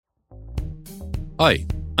Hi,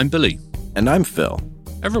 I'm Billy. And I'm Phil.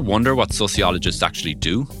 Ever wonder what sociologists actually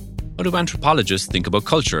do? What do anthropologists think about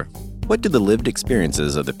culture? What do the lived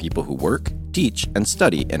experiences of the people who work, teach, and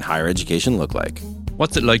study in higher education look like?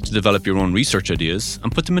 What's it like to develop your own research ideas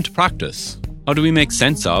and put them into practice? How do we make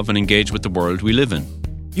sense of and engage with the world we live in?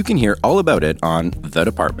 You can hear all about it on The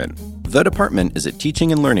Department. The Department is a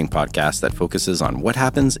teaching and learning podcast that focuses on what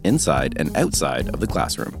happens inside and outside of the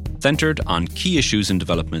classroom. Centered on key issues and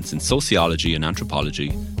developments in sociology and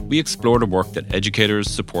anthropology, we explore the work that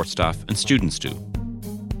educators, support staff, and students do.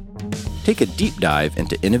 Take a deep dive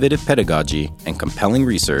into innovative pedagogy and compelling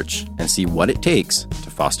research and see what it takes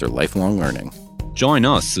to foster lifelong learning. Join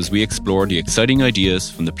us as we explore the exciting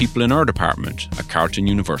ideas from the people in our department at Carleton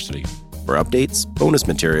University. For updates, bonus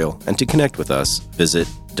material, and to connect with us, visit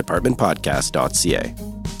departmentpodcast.ca.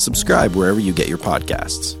 Subscribe wherever you get your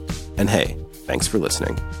podcasts. And hey, thanks for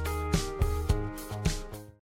listening.